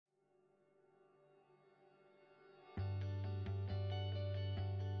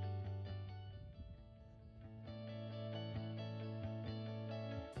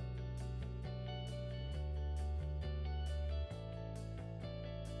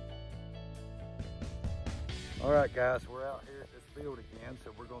All right, guys, we're out here at this field again,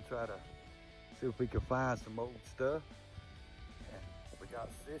 so we're gonna try to see if we can find some old stuff. And we got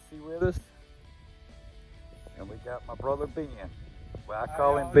Sissy with us, and we got my brother Ben. Well, I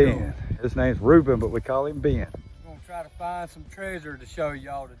call him Ben. His name's Ruben, but we call him Ben. We're gonna try to find some treasure to show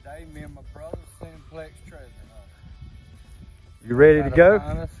y'all today. Me and my brother, Simplex treasure hunter. You ready to go?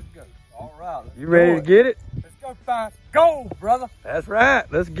 Find us a goat. All right. You ready to get it? Let's go find some gold, brother. That's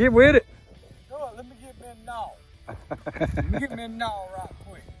right. Let's get with it. Go on, let me get me a gnaw. Let me get me a gnaw right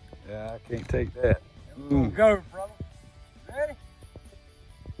quick. Yeah, I can't take that. We're gonna go, brother. Ready?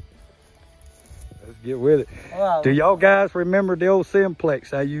 Let's get with it. Right. Do y'all guys remember the old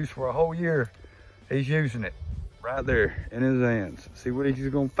Simplex I used for a whole year? He's using it right there in his hands. See what he's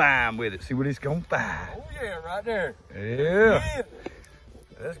gonna find with it. See what he's gonna find. Oh yeah, right there. Yeah.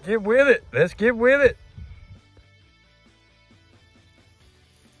 Let's get with it. Let's get with it.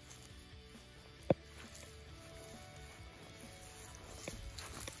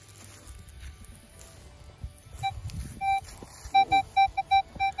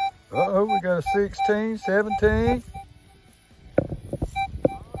 Uh-oh, we got a 16, 17.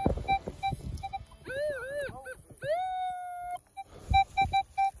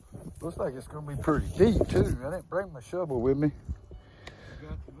 Looks like it's gonna be pretty deep too. I didn't bring my shovel with me.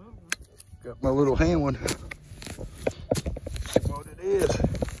 Got my little hand one. See what it is.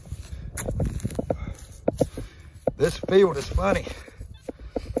 This field is funny.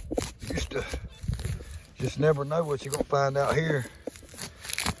 Used to just never know what you're gonna find out here.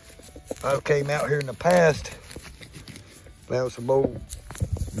 I came out here in the past, found some old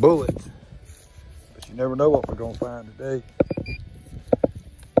bullets, but you never know what we're gonna find today.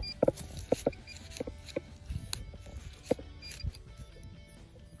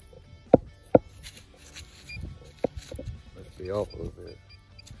 Let's be off a little bit.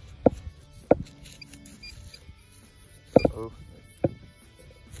 Uh-oh.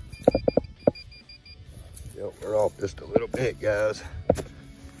 Yep, we're off just a little bit, guys.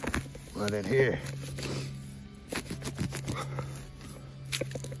 Right in here.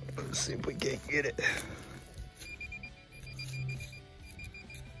 Let's see if we can't get it.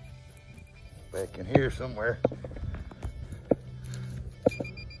 Back in here somewhere.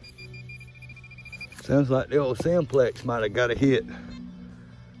 Sounds like the old Simplex might have got a hit.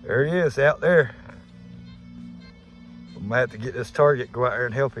 There he is out there. We might have to get this target, go out there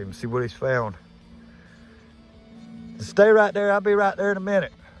and help him, see what he's found. Just stay right there, I'll be right there in a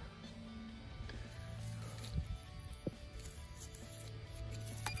minute.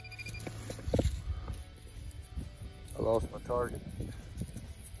 I lost my target.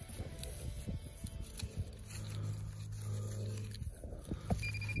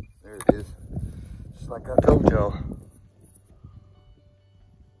 There it is. Just like I told y'all.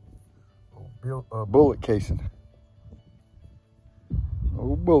 Old bullet casing.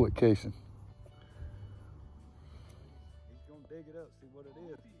 Old bullet casing. He's gonna dig it up, see what it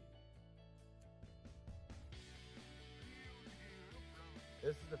is.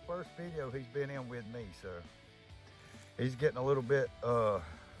 This is the first video he's been in with me, so he's getting a little bit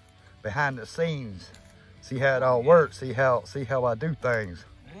behind the scenes. See how it all works. See how I do things.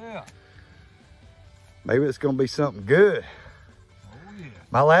 Yeah. Maybe it's gonna be something good. Oh yeah.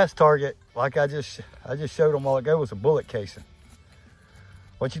 My last target, like I just showed them a while ago, was a bullet casing.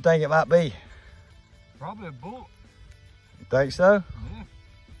 What you think it might be? Probably a bullet. You think so? Yeah.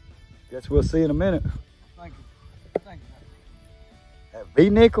 Guess we'll see in a minute. I think That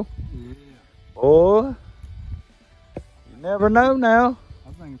V-nickel? yeah. Boy, you never know now.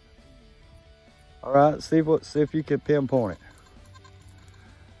 I think. All right, see if you can pinpoint it.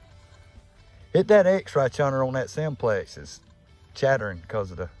 Hit that X right yonder on that Simplex. It's chattering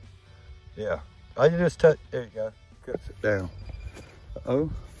because of the, yeah. Oh, you just touch, there you go. Cuts it down.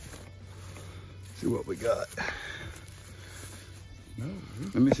 Uh-oh. See what we got.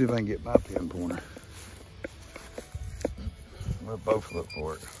 Let me see if I can get my pinpointer. We'll both look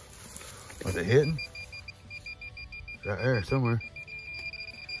for it. Was it hidden? Right there somewhere.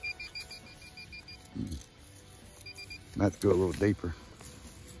 Might have to go a little deeper.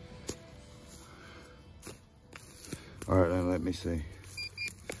 All right, then let me see.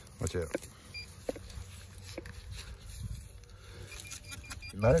 Watch out.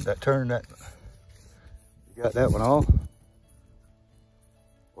 You might have turned that. You got that one off?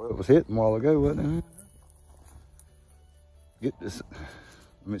 Well, it was hitting a while ago, wasn't it? Get this.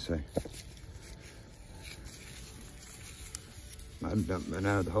 Let me see. Might have been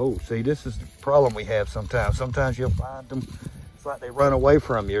out of the hole. See, this is the problem we have sometimes. Sometimes you'll find them. It's like they run away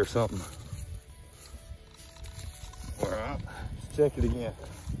from you or something. All right, let's check it again.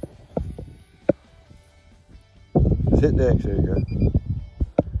 hit the X, there you go.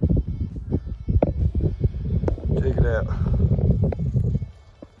 Check it out.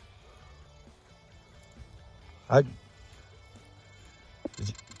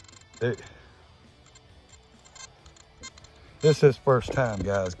 This is his first time,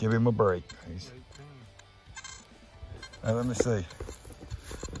 guys. Give him a break. Now, let me see.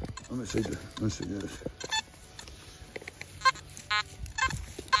 Let me see this.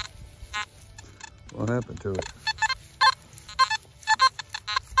 What happened to it?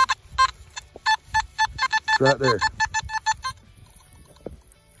 It's right there.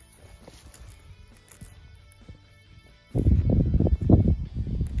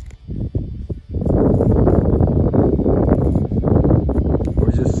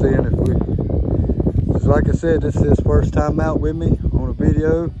 We're just seeing if we, just like I said, this is his first time out with me on a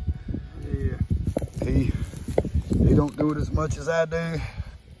video. Yeah. He don't do it as much as I do.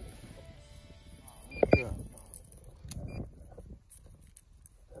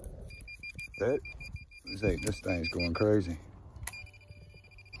 This thing's going crazy.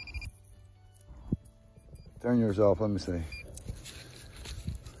 Turn yours off, let me see.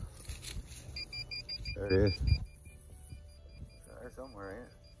 There it is. There's somewhere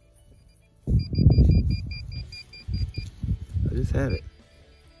here. I just had it.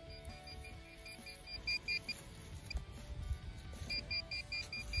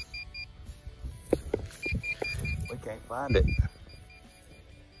 We can't find it.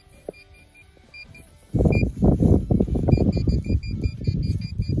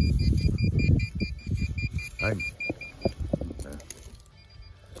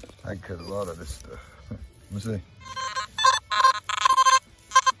 I can cut a lot of this stuff. Let me see.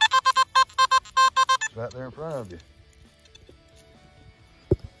 It's right there in front of you.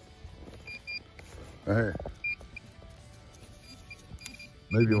 Right here.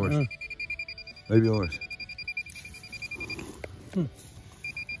 Maybe yours. Maybe yours.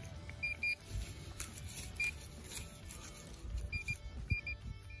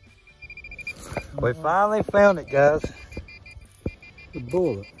 We finally found it, guys. The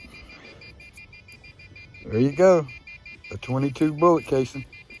bullet. There you go. A 22 bullet casing.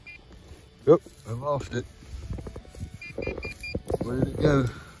 Oop, I lost it. Where did it go?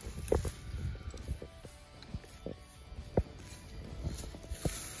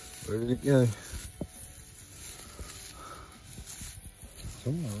 Where did it go?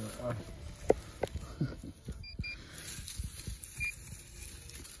 Somewhere.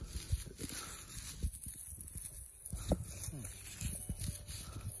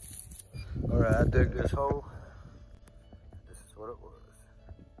 All right, I dug this hole. This is what it was.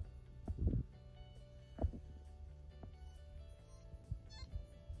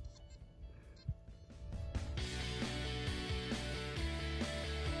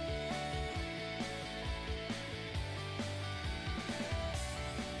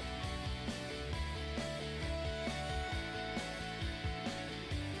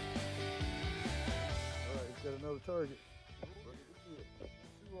 All right, he's got another target.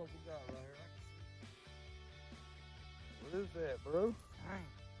 What we got right here? What is that, bro? Dang,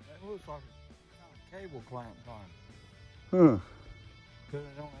 that looks like a kind of cable clamp thing. Huh. Put it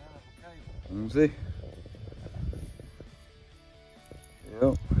on the end of a cable. Let me see.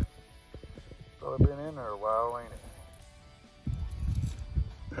 Yep. Probably been in there a while, ain't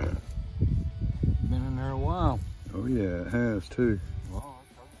it? Been in there a while. Oh yeah, it has too. Well,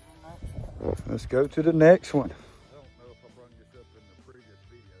 Let's go to the next one. I don't know if I brought this up in the previous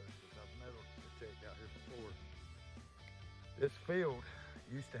videos, because I've never checked out here before. This field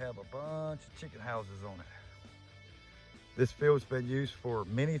used to have a bunch of chicken houses on it. This field's been used for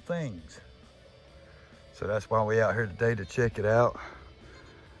many things. So that's why we're out here today, to check it out.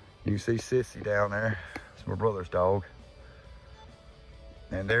 You can see Sissy down there. It's my brother's dog.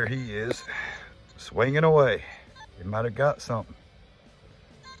 And there he is, swinging away. He might have got something.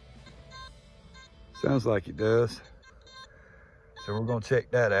 Sounds like he does. So we're gonna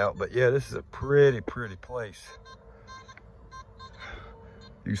check that out. But yeah, this is a pretty place.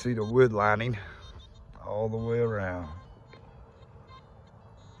 You see the wood lining all the way around.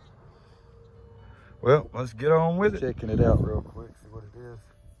 Well, let's get on with it. Checking it out real quick, see what it is.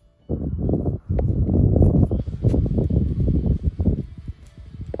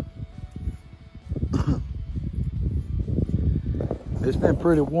 It's been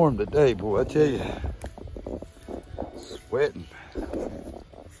pretty warm today, boy, I tell you. Sweating.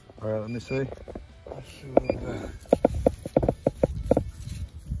 All right, let me see.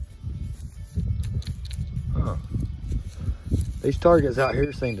 Huh. These targets out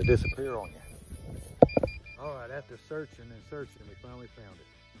here seem to disappear on you. All right, after searching and searching, we finally found it.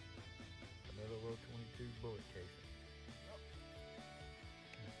 Another little 22 bullet casing.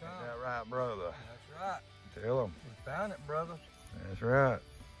 come. Is that right, brother? That's right. Tell them. We found it, brother. That's right.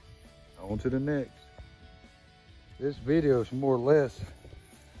 On to the next. This video is more or less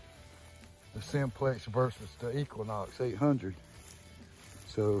the Simplex versus the Equinox 800.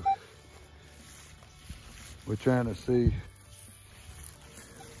 So we're trying to see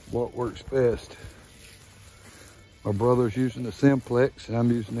what works best. My brother's using the Simplex and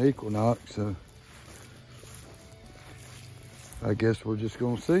I'm using the Equinox, so I guess we're just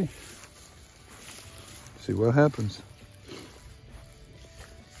gonna see what happens.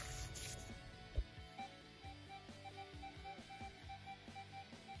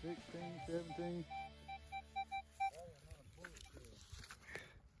 17.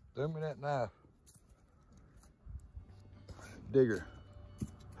 Throw me that knife. Digger.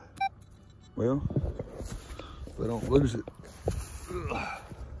 Well, if I don't lose it.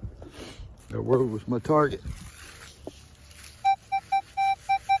 That word was my target.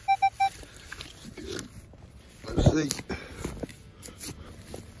 Good. Let's see.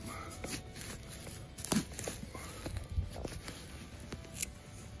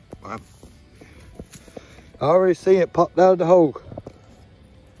 I already see it popped out of the hole.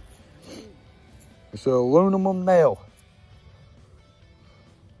 It's an aluminum nail.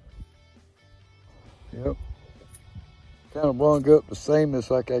 Yep. Kind of rung up the same as,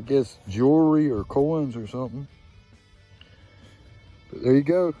 like, I guess jewelry or coins or something. But there you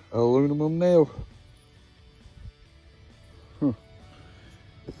go, aluminum nail. Huh.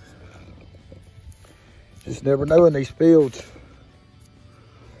 Just never know in these fields.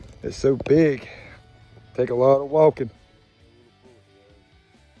 It's so big. Take a lot of walking.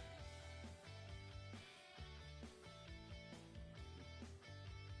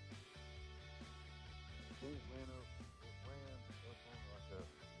 It ran like a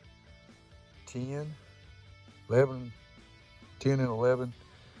 10, 11, 10 and 11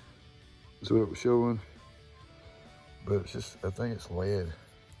 is what it was showing. But it's just, I think it's lead. I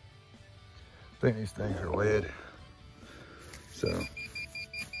think these things are lead. So,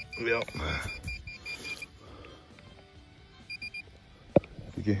 yep.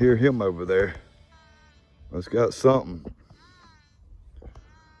 You can hear him over there. It's got something.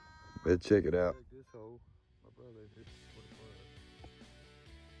 Better check it out. This hole, my brother, this is what it was.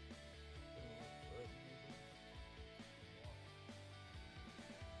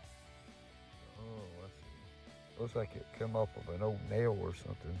 Oh, I see. Looks like it come off of an old nail or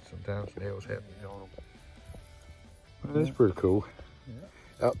something. Sometimes nails have these on them. Well, that's pretty cool.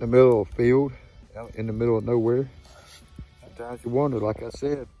 Yeah. Out in the middle of a field, out in the middle of nowhere. Sometimes you wonder, like I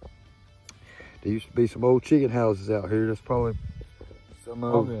said, there used to be some old chicken houses out here. That's probably some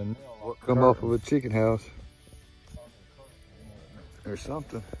of what come off of a chicken house or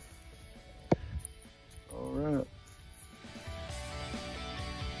something. All right.